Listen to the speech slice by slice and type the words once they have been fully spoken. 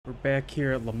We're back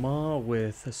here at Le Mans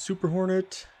with a Super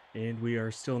Hornet, and we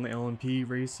are still in the LMP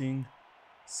racing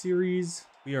series.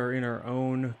 We are in our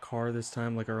own car this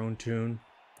time, like our own tune.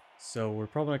 So we're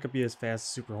probably not going to be as fast as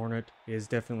Super Hornet. It is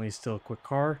definitely still a quick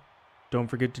car. Don't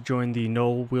forget to join the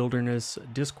Knoll Wilderness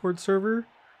Discord server,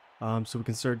 so we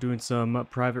can start doing some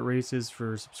private races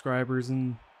for subscribers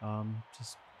and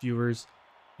just viewers.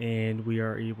 And we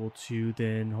are able to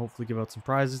then hopefully give out some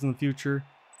prizes in the future.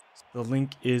 The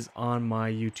link is on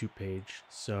my YouTube page,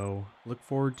 so look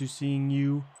forward to seeing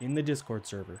you in the Discord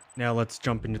server. Now let's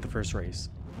jump into the first race.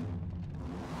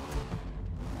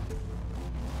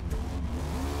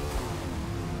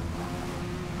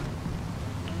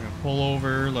 I'm gonna pull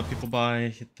over, let people by,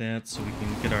 hit that so we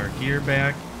can get our gear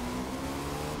back,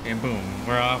 and boom,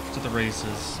 we're off to the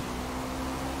races.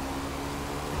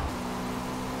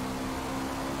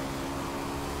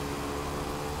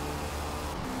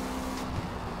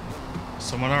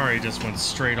 Someone already just went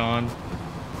straight on.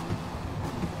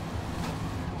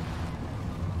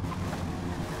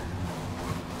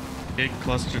 Big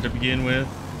cluster to begin with.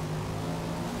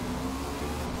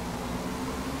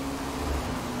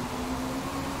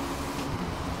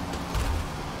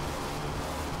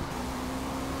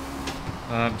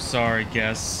 I'm sorry,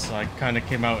 guests. I kind of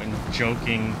came out in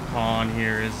joking. Pawn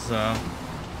here is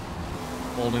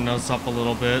holding us up a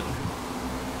little bit.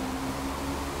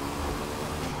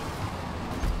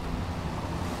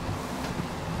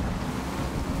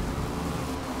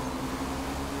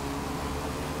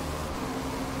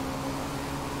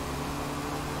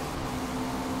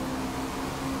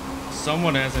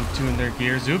 Someone hasn't tuned their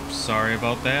gears. Oops, sorry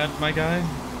about that, my guy.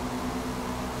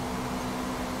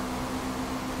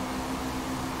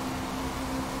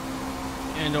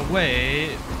 And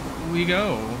away we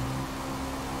go.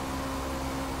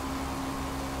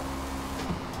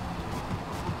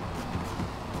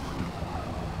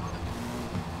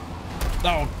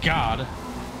 Oh, God.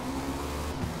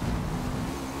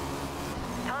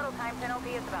 Total time penalty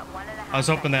is about 1.5 I was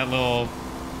hoping that little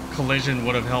collision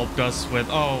would have helped us with...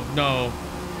 Oh no,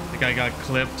 the guy got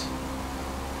clipped.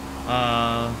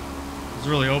 I was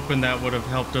really hoping that would have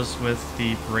helped us with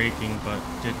the braking, but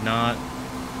did not.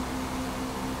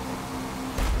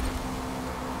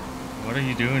 What are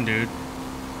you doing, dude?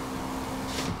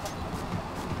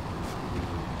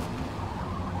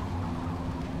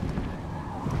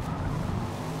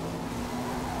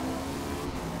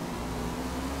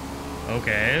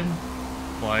 Okay,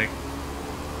 like...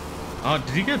 Oh,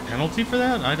 did he get a penalty for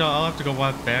that? I'll have to go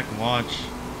back and watch.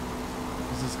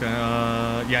 Is this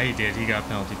guy? Yeah, he did. He got a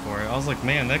penalty for it. I was like,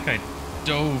 man, that guy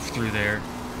dove through there.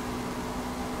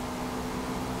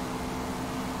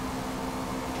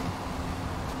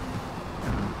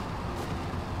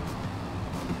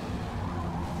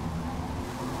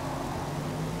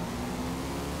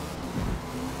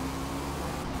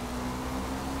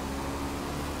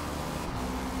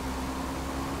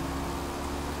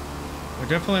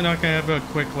 We're definitely not gonna have a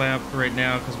quick lap right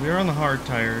now because we are on the hard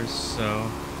tires,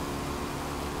 so.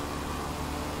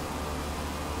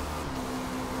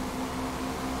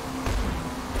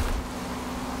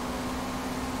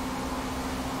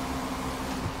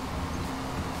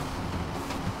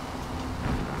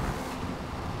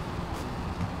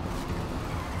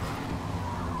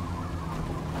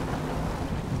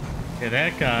 Okay,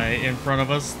 that guy in front of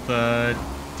us, the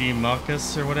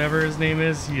Demucus or whatever his name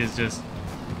is, he is just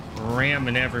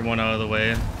ramming everyone out of the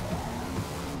way.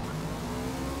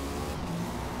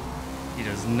 He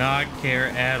does not care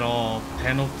at all.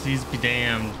 Penalties be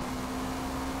damned.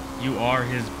 You are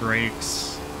his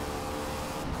brakes.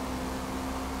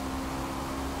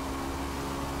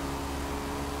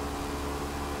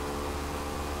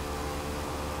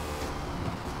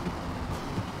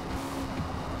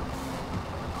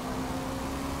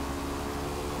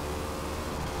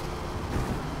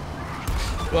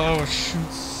 Oh,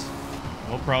 shoots.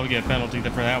 We'll probably get a penalty for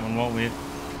that one, won't we?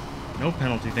 No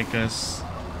penalty, thank goodness.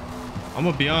 I'm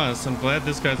gonna be honest, I'm glad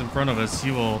this guy's in front of us.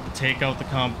 He will take out the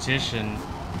competition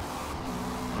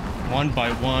one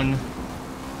by one.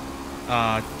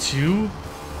 Two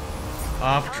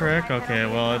off track. Okay,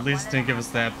 well, at least it didn't give us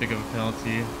that big of a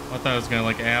penalty. I thought it was gonna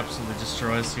like absolutely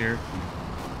destroy us here.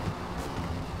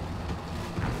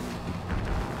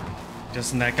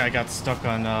 Just and that guy got stuck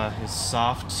on his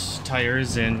soft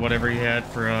tires and whatever he had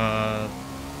for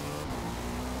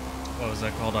what was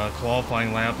that called? A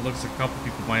qualifying lap. It looks like a couple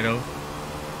people might have.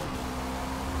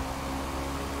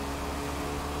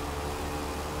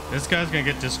 This guy's gonna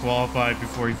get disqualified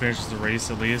before he finishes the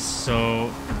race at least,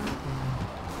 so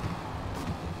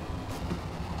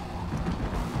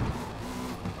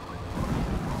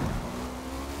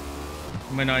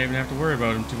might not even have to worry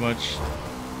about him too much.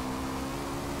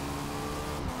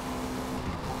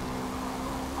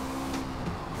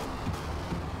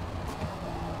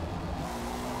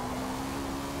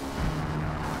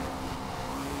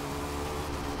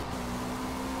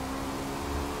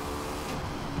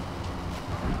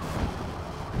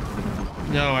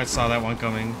 No, I saw that one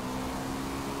coming.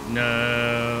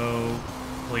 No.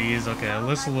 Please, okay,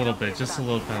 just a little bit, just a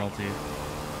little penalty.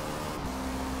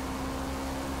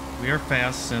 We are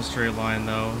fast in a straight line,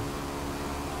 though.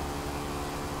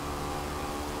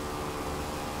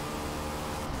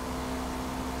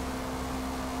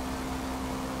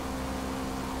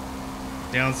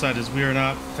 Downside is we are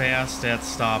not fast at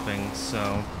stopping,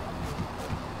 so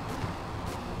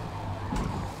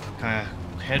kind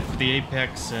of head for the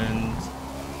apex and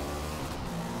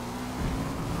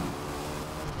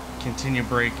continue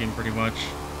braking pretty much.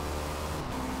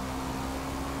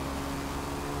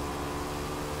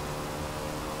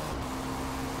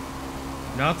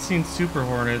 Not seen Super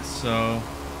Hornets, so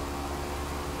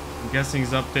I'm guessing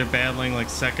he's up there battling like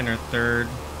second or third.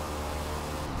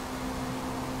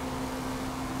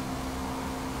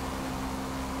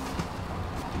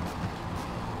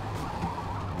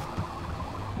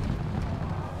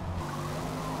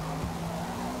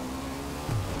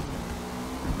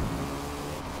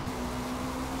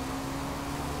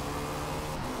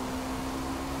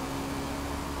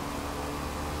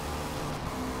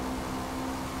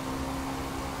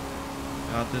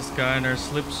 Got this guy in our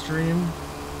slipstream.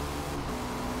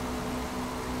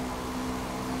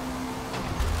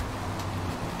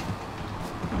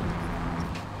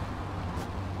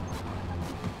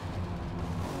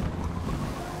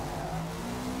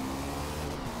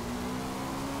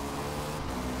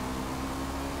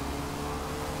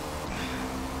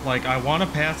 Like, I want to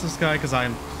pass this guy because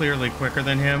I'm clearly quicker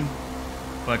than him,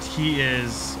 but he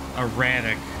is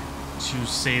erratic, to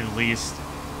say the least.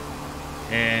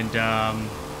 And,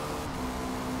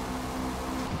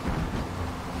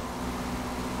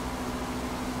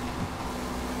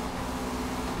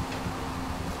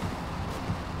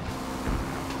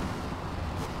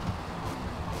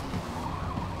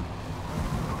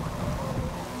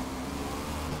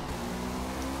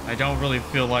 I don't really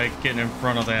feel like getting in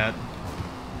front of that.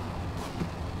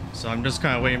 So I'm just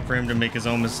kind of waiting for him to make his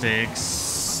own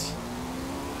mistakes,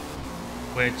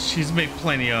 which he's made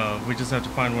plenty of. We just have to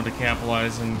find one to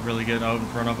capitalize and really get out in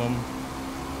front of him.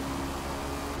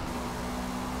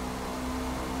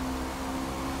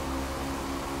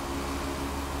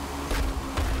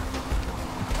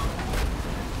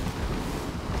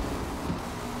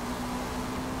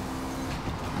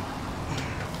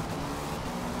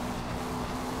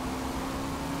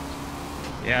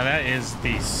 Yeah, that is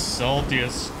the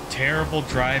saltiest, terrible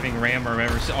driving rammer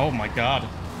I've ever seen. Oh my god.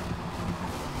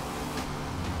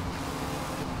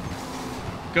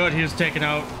 Good, he was taken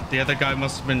out. The other guy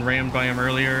must have been rammed by him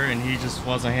earlier, and he just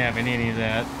wasn't having any of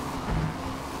that.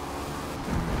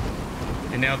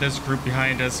 And now this group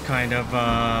behind us kind of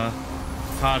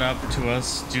caught up to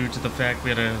us due to the fact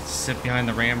we had to sit behind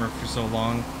the rammer for so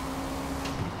long.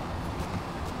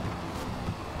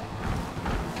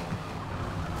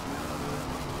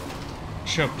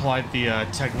 Should have applied the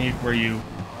technique where you,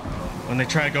 when they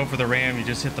try to go for the ram, you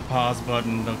just hit the pause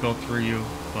button, they'll go through you,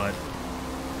 but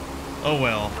oh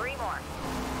well. 3 more.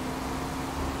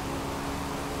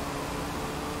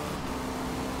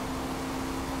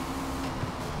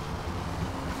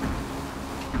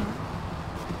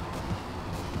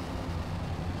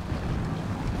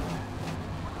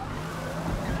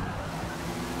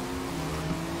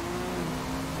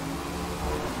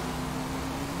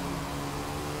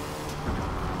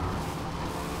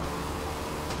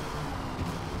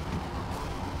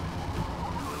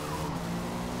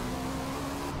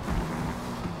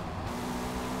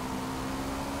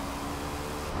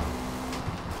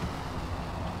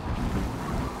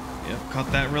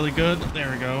 Caught that really good.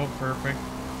 There we go. Perfect.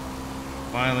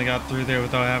 Finally got through there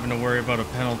without having to worry about a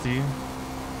penalty.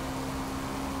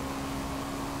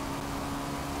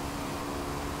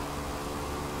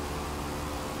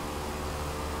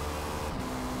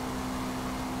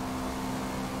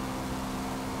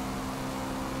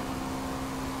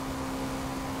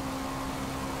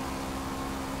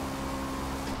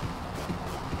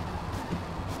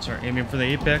 Start aiming for the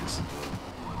apex.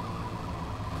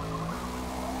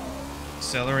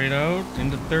 Accelerate out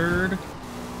into third,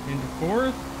 into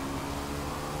fourth,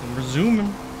 and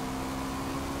resuming.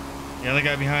 The other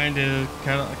guy behind is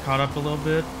caught up a little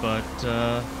bit, but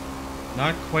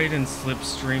not quite in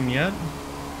slipstream yet.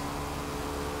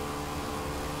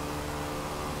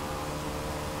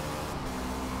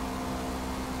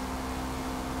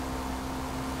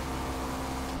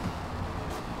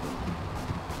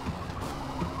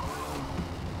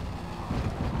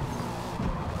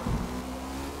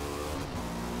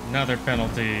 Another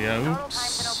penalty. Oops. Total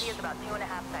time penalty is about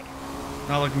 2.5 seconds.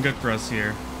 Not looking good for us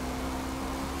here.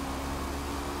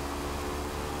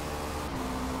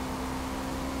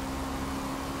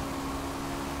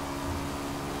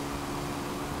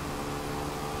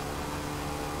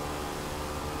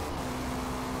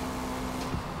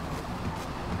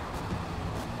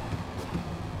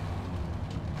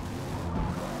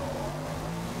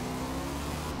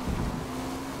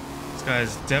 This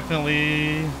guy's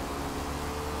definitely...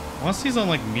 Unless he's on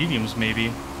like mediums,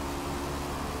 maybe.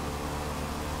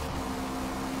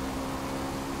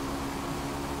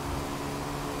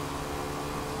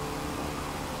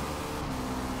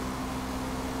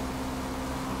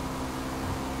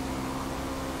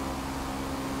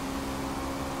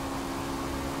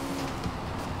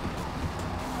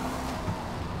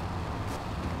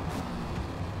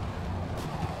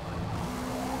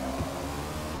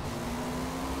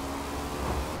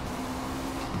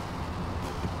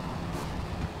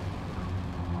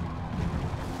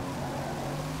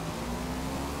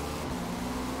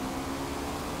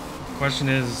 Question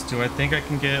is, do I think I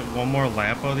can get one more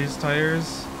lap of these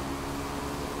tires?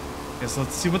 Guess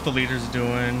let's see what the leader's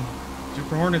doing.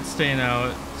 Super Hornet's staying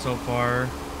out so far.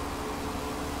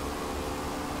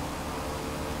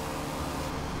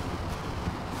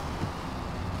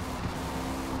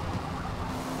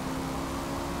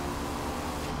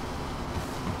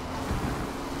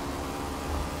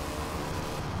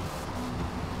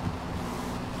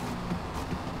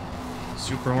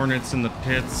 Super Hornet's in the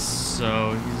pits,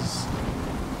 so he's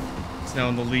now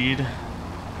in the lead.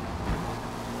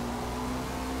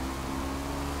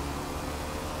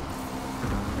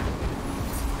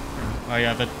 Oh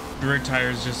yeah, the rear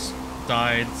tires just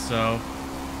died, so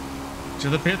to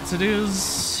the pits it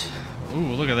is. Ooh,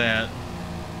 look at that.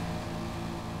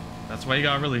 That's why you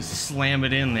gotta really slam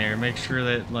it in there. Make sure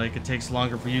that like it takes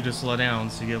longer for you to slow down,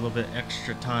 so you get a little bit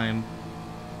extra time.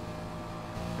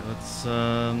 Okay, let's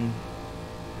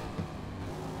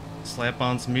slap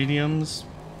on some mediums.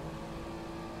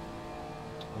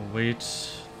 We'll wait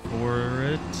for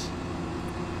it.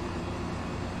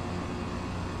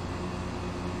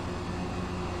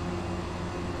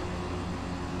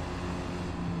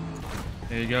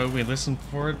 There you go, we listened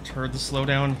for it, heard the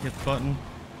slowdown, hit the button,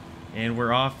 and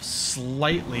we're off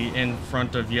slightly in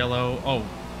front of yellow. Oh,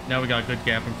 now we got a good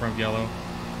gap in front of yellow.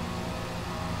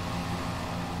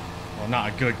 Well,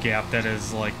 not a good gap, that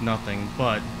is like nothing,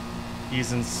 but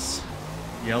he's in...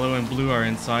 Yellow and blue are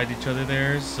inside each other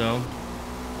there, so...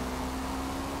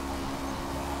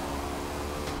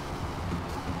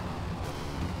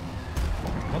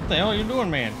 What the hell are you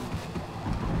doing, man?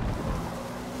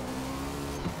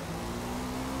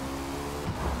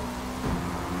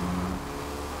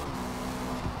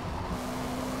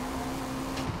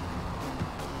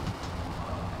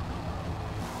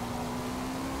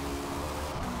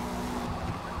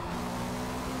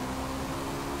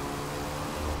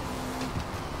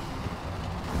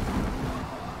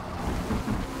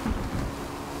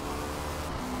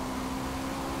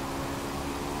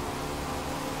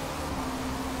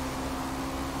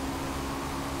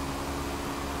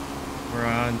 We're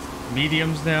on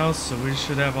mediums now, so we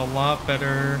should have a lot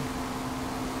better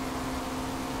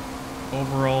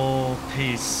overall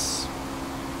pace.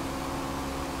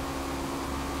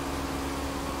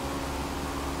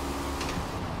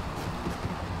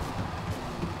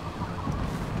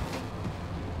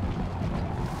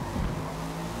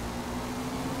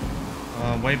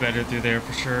 Way better through there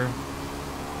for sure.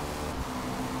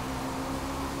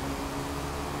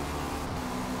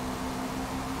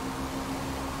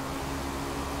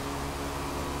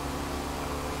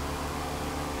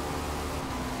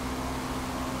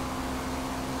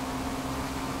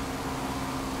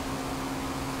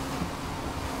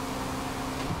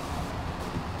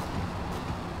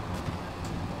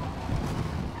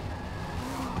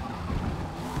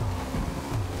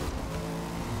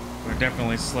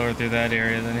 Definitely slower through that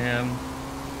area than him.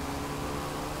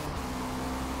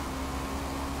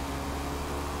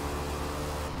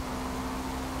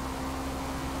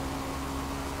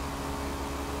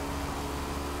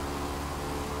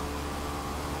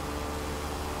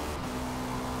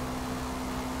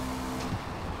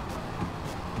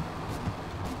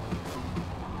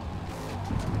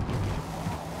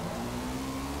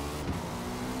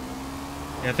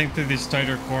 Yeah, I think through these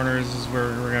tighter corners is where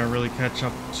we're gonna really catch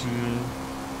up to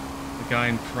the guy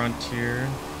in front here.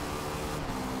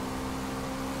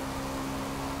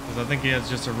 Because I think he has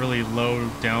just a really low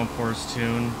downforce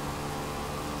tune.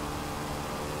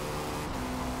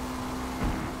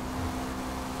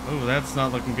 Oh, that's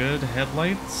not looking good.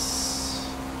 Headlights.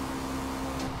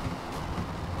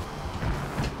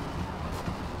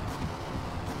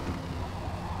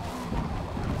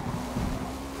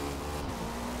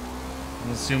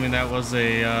 I'm assuming that was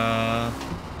a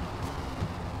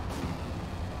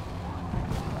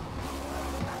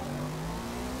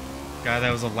guy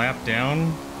that was a lap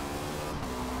down.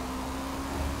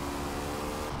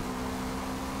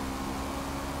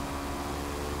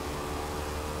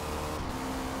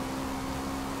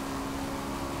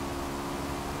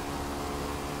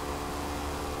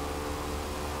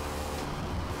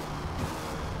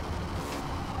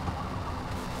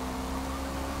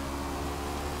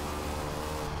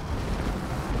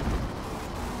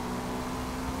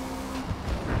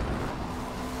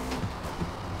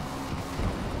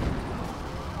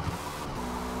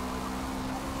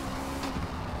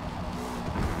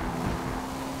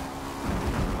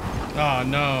 Oh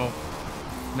no.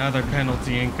 Another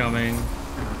penalty incoming.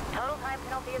 Total time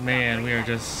penalty is about Man, 3 we are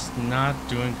seconds. just not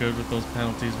doing good with those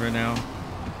penalties right now.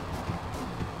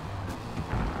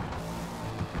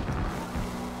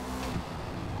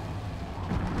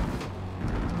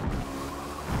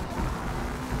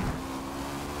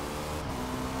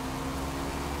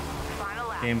 Final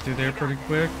lap. Came through there You got pretty this.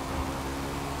 quick.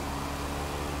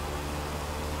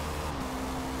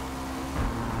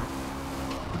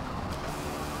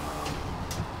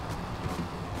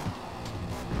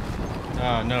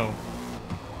 Ah, no.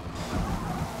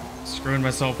 Screwing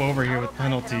myself over here with Total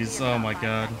time penalty penalties. is Oh about my 5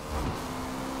 god. seconds.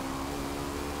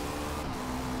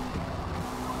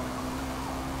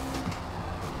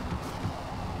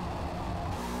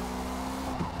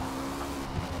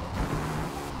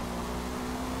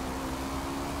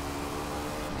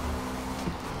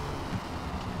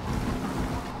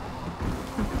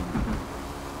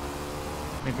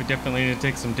 I think we definitely need to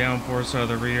take some downforce out of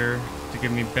the rear to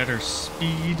give me better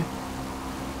speed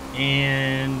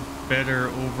and better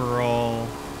overall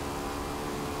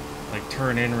like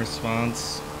turn in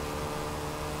response.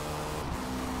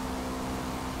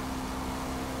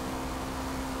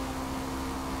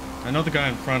 I know the guy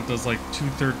in front does like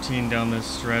 213 down this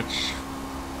stretch.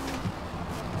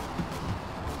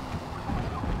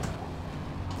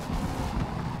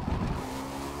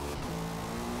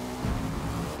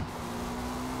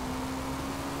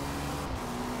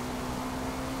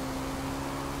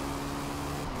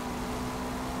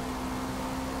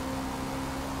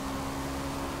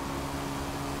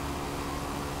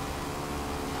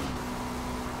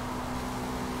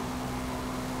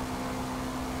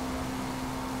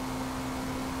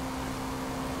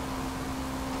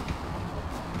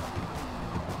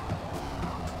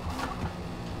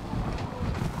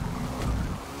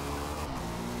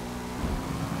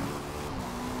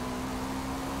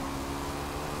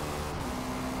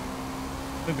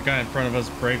 I think the guy in front of us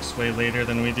brakes way later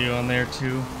than we do on there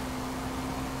too.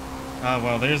 Ah,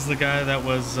 well, there's the guy that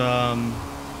was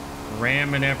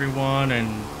ramming everyone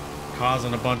and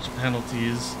causing a bunch of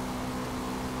penalties.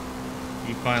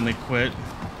 He finally quit.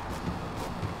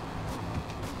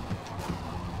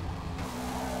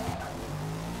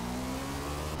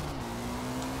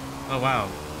 Oh wow,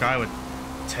 guy with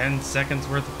 10 seconds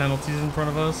worth of penalties in front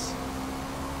of us.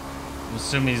 I'm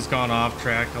assuming he's gone off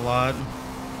track a lot.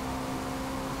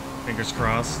 Fingers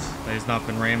crossed that he's not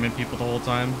been ramming people the whole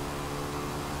time.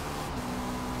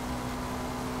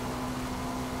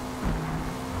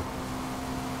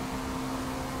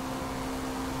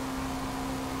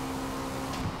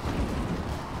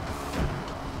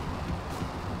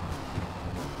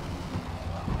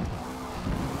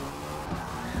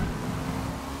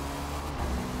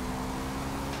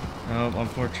 Oh,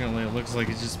 unfortunately, it looks like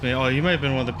he's just been. Oh, he might have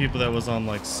been one of the people that was on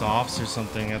like softs or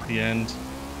something at the end.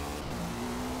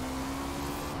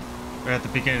 Or at the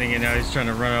beginning, and now he's trying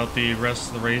to run out the rest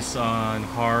of the race on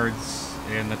hards,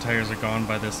 and the tires are gone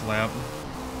by this lap.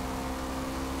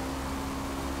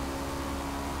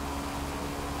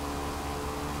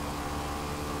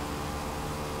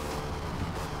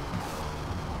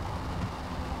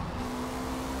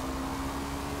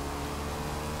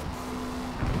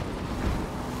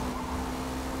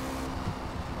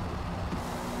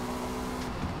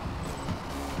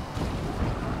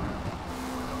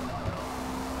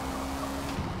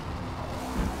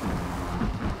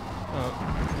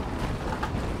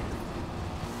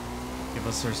 Give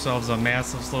us ourselves a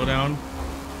massive slowdown.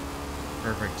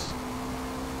 Perfect.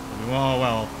 Oh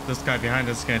well, this guy behind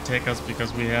us is gonna take us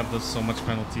because we have this so much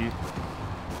penalty.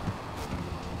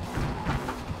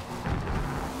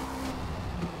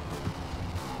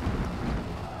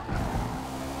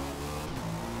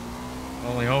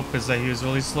 Only hope is that he was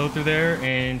really slow through there,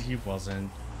 and he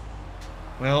wasn't.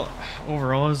 Well,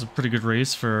 overall, it was a pretty good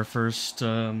race for our first,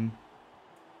 for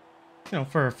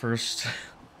our first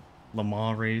Le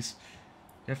Mans race.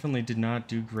 Definitely did not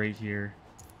do great here.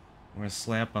 I'm gonna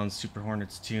slap on Super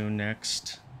Hornet's tune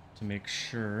next to make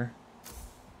sure.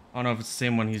 I don't know if it's the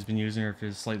same one he's been using or if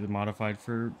it's slightly modified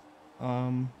for,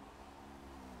 what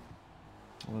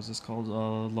was this called?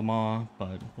 Le Mans,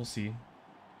 but we'll see.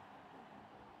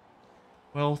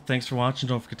 Well, thanks for watching.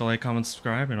 Don't forget to like, comment,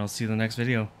 subscribe, and I'll see you in the next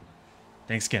video.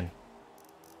 Thanks again.